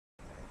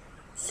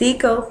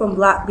Zico from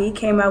Block B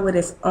came out with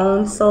his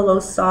own solo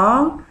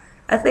song.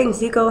 I think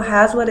Zico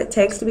has what it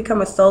takes to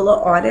become a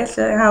solo artist,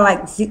 kind of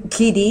like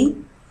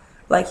GD.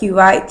 Like he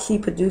writes, he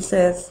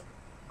produces.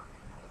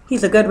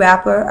 He's a good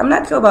rapper. I'm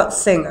not sure about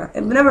singer.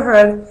 I've never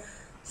heard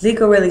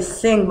Zico really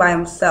sing by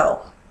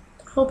himself.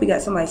 I hope he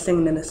got somebody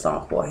singing in the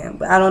song for him,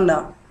 but I don't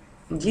know.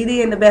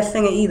 GD ain't the best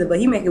singer either, but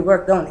he make it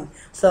work, don't he?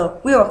 So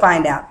we'll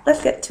find out.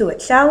 Let's get to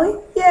it, shall we?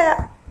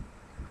 Yeah.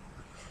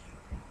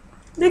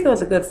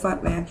 Zico's a good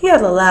front man. He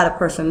has a lot of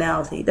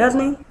personality, doesn't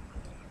he?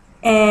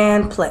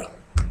 And play.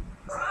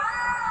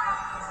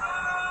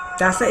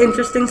 That's an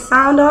interesting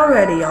sound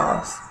already,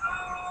 y'all.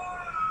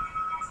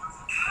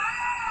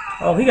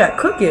 Oh, he got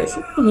cookies.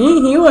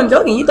 He wasn't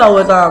joking. You thought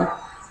it was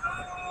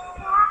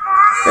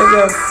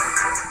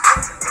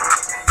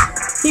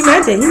he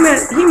meant it.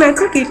 He meant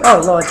cookies. Oh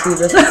Lord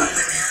Jesus.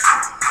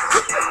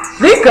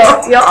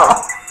 Zico,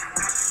 y'all.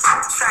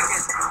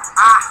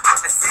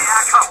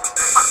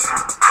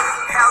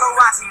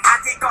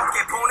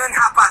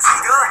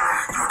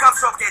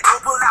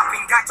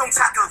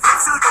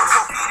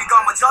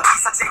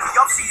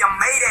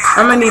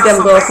 I'm gonna need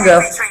them girls to go.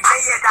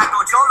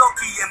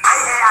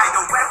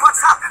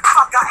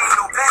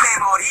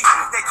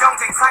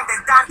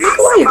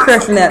 Why are you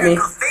cursing at me?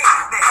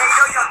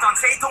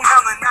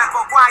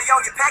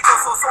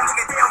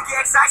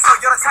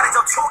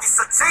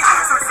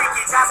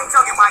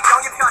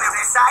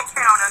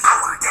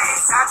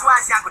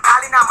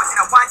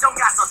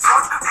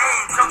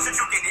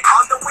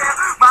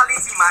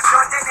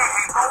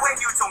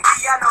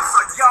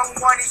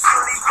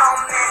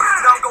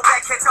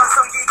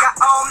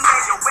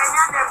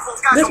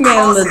 This man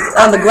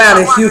on the ground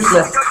is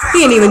useless.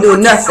 He ain't even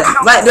doing nothing.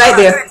 Right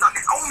there.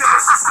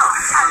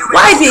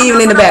 Why is he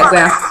even in the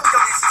background?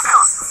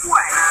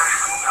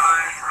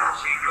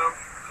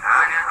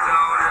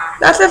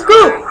 That's his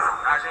group.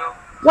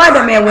 Why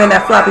that man wearing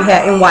that floppy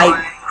hat in white?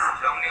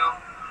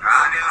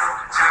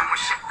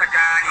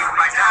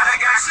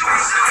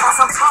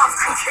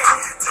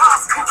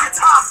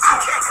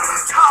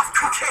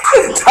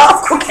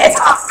 Tough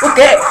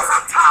cookie.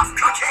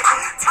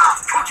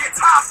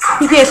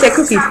 He can't say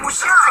cookie.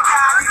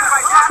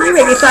 He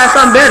make it sound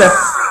something better.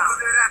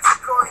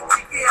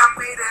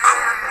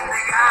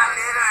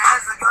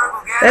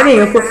 That ain't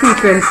even put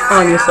featuring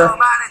on you, so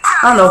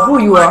I don't know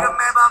who you are.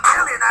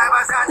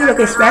 You look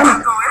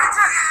Hispanic.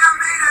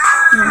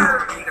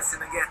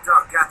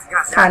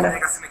 Kinda.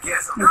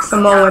 Like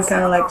Samoan,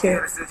 kinda like too.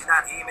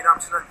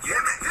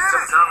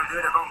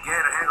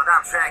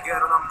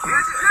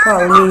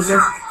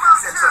 Polynesian.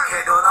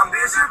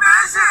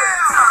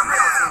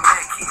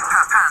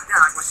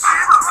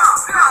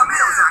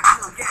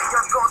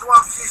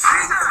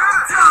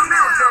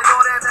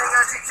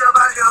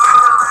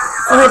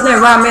 Oh, his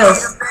name Ron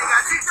Mills.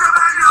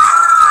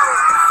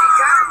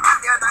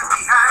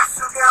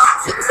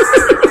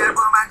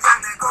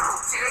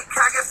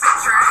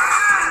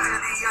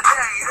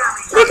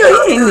 You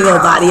didn't need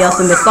nobody else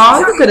in the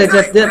song. You could have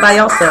just did it by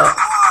yourself.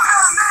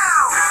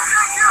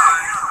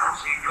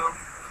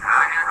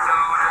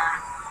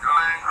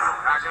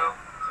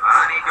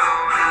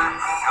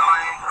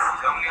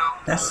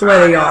 I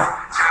swear to y'all.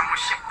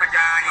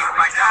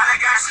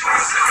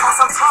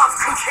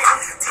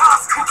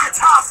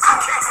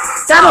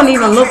 That don't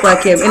even look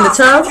like him in the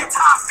tub.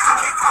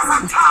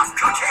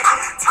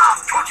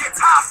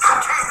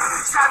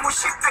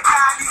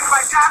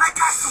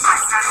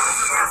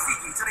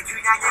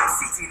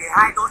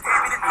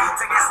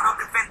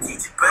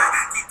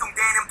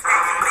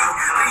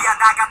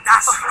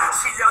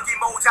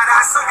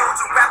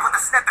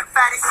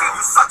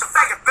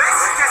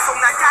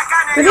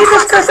 Did he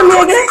just cuss at me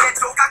again?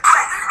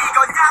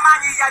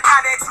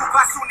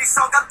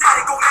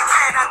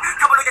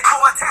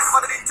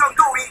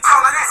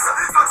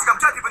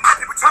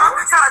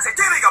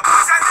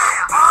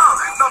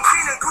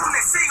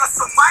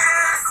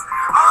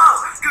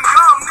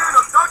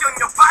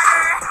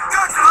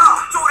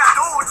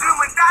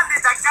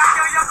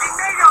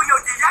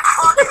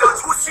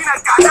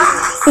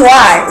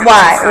 Why?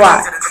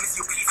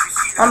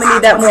 I'm gonna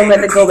need that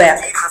moment to go back.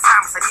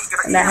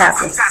 And that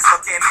happens.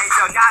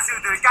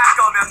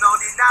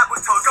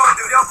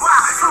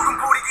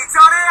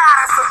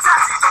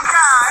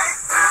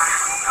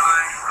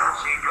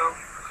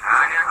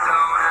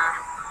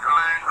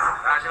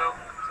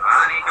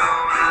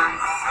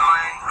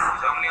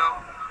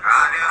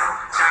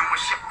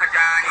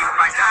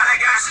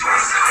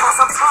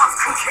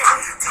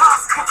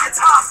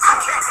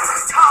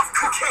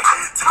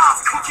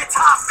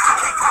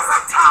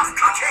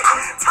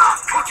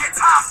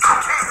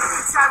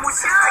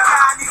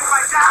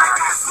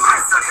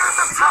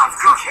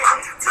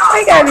 Why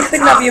you gotta be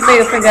sticking up your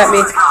middle finger at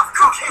me?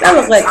 That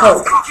looks like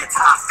Coke.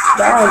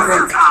 But I don't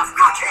drink.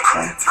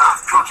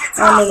 I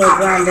don't know no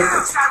brown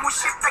liquor.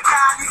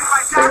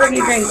 So let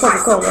me drink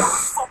Coca-Cola.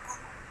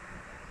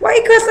 Why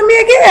you cussing me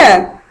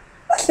again?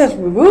 That's just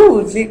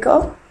rude,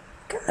 Zico.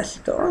 Gosh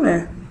darn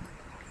it.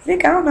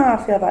 Zico, I don't know how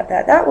I feel about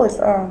that. That was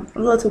a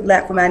little too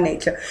black for my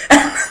nature.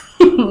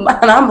 And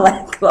I'm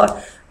black, Lord.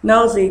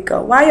 No,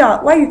 Zico.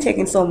 Why you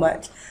taking so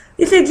much?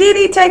 You see,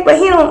 GD take, but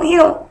he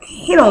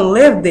don't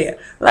live there.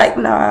 Like,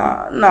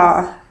 nah.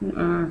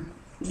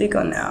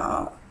 Zico,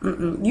 no.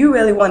 You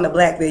really won the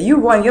black video. You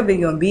won your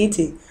video on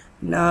BT.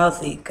 No,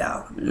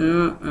 Zico.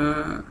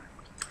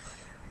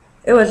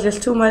 It was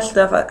just too much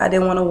stuff I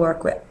didn't want to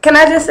work with. Can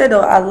I just say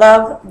though, I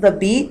love the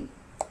beat,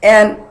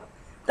 and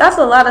that's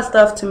a lot of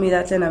stuff to me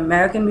that's in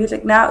American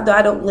music now, though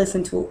I don't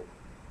listen to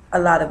a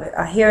lot of it.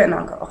 I hear it and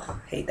I go, oh,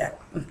 hate that.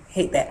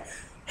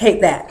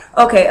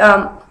 Okay,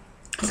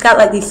 it's got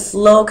like these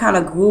slow kind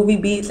of groovy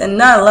beats and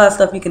not a lot of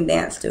stuff you can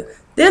dance to.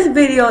 This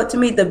video, to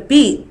me, the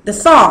beat, the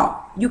song,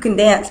 you can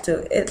dance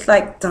to. It's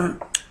like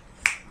dun,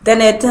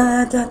 dun.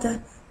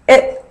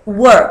 It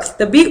works.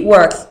 The beat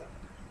works.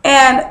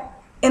 And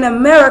in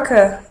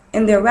America,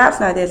 in their raps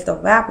nowadays, the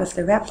rap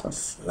so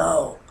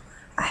slow.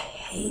 I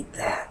hate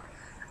that.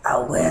 I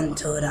went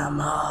to the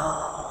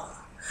mall.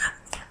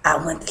 I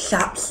went to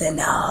shops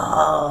and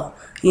all.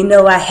 You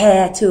know, I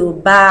had to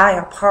buy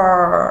a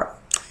pearl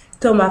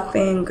to my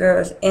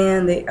fingers,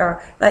 and they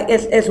are like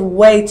it's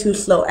way too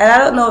slow. And I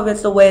don't know if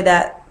it's the way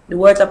that the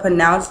words are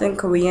pronounced in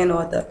Korean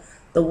or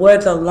the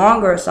words are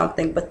longer or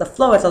something, but the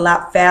flow is a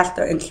lot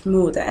faster and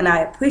smoother, and I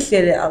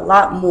appreciate it a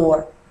lot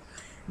more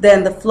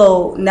than the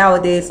flow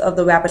nowadays of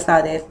the rappers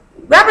nowadays.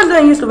 Rappers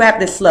don't used to rap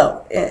this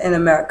slow in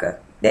America.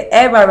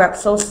 Everybody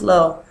raps so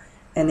slow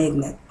and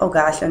ignorant. Oh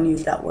gosh, I shouldn't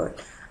use that word.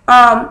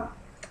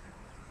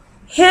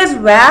 His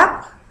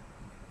rap,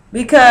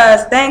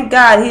 because thank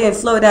God he didn't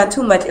slow it down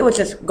too much, it was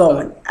just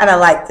going, and I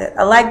liked it.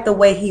 I liked the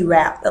way he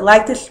rapped. I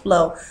liked his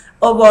flow.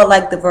 Overall, I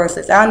liked the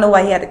verses. I don't know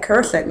why he had to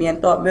curse at me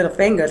and thought middle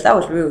fingers. That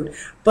was rude.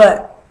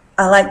 But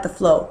I liked the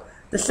flow.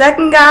 The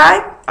second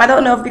guy, I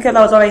don't know if because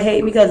I was already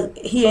hating because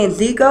he ain't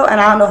Zico,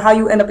 and I don't know how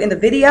you end up in the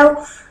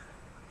video.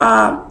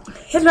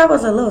 His rap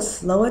was a little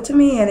slower to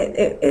me, and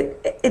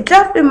it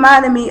just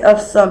reminded me of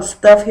some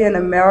stuff here in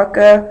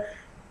America,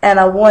 and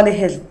I wanted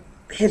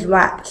his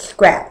rap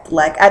scrapped.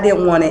 Like, I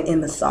didn't want it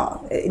in the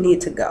song. It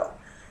needed to go.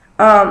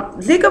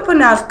 Zico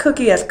pronounced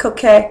cookie as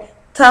cookie,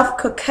 tough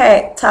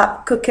cookie,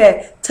 top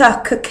cookie,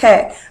 tough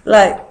cookie.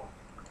 Like,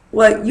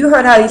 well, you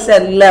heard how he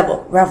said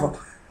revel.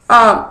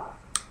 I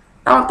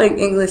don't think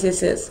English is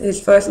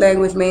his first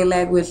language, main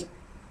language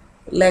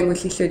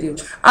he should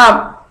use.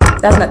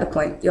 That's not the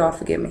point. Y'all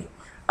forgive me.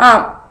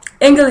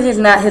 English is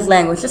not his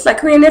language. Just like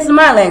Korean isn't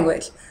my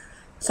language.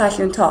 So I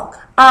shouldn't talk.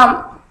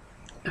 I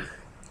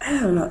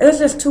don't know. It was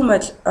just too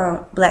much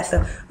black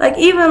stuff. Like,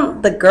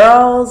 even the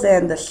girls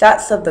and the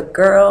shots of the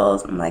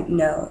girls, I'm like,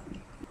 no.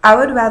 I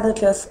would rather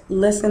just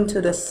listen to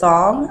the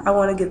song. I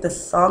want to give the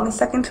song a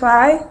second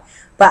try.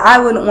 But I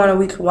wouldn't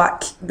want to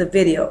watch the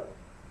video.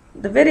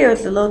 The video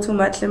is a little too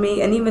much to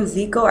me. And even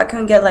Zico, I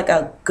couldn't get like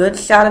a good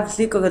shot of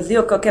Zico because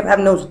Zico kept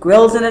having those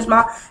grills in his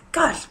mouth.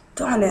 Gosh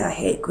darn it, I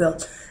hate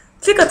grills.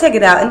 Zico, take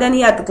it out. And then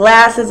he had the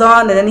glasses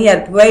on, and then he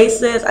had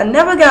braces. I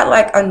never got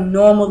like a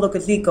normal look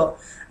of Zico.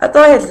 I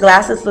thought his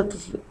glasses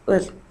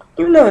was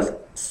even though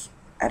it's,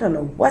 I don't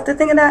know what to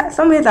think of that. For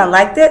some reason I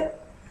liked it.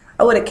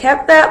 I would have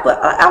kept that, but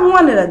I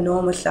wanted a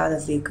normal shot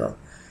of Zico.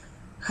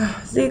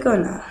 Zico,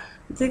 no.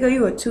 Zico,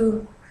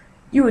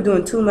 you were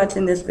doing too much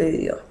in this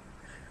video.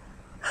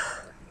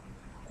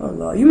 Oh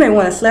Lord, you may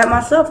want to slap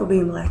myself for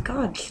being like,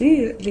 God,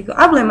 gee, Zico.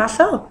 I blame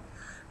myself.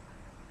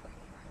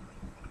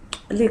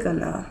 Zico,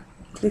 no.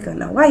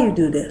 Why you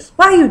do this?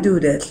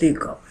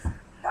 Zico?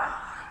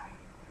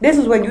 This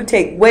is when you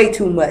take way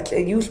too much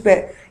and you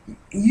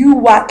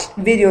watch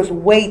videos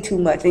way too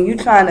much and you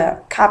trying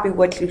to copy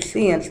what you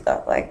see and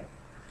stuff. Like,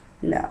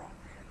 no.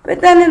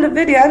 But then in the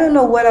video, I don't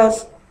know what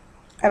else.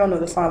 I don't know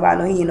the song, but I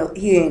know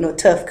he ain't no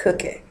tough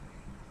cookie.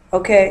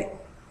 Okay?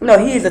 No,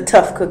 he is a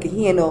tough cookie.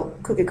 He ain't no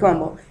cookie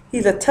crumble.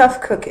 He's a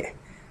tough cookie.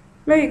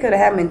 Maybe you could have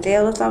had him in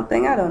jail or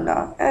something. I don't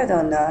know.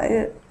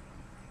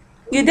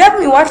 You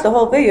definitely watched the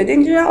whole video.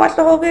 Didn't you not watch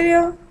the whole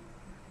video?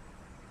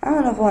 I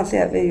don't know if I want to see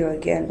that video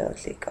again, though,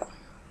 Zico.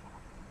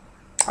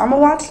 I'm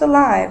gonna watch the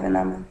live, and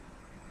I'm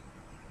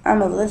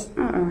gonna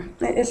listen.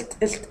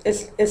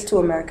 It's too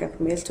American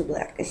for me. It's too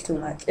black. It's too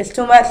much. It's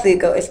too much,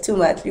 Zico. It's too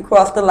much. You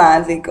crossed the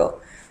line, Zico.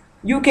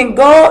 You can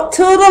go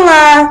to the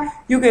line.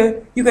 You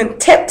can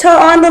tiptoe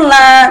on the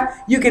line.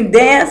 You can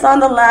dance on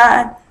the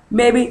line.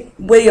 Maybe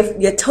where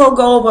your toe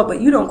go over,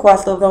 but you don't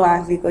cross over the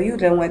line, Zico. You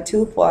just went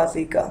too far,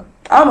 Zico.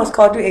 I almost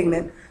called you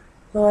ignorant.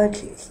 Lord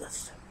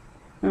Jesus.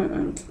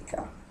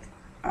 Zico.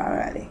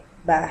 Alrighty.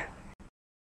 Bye.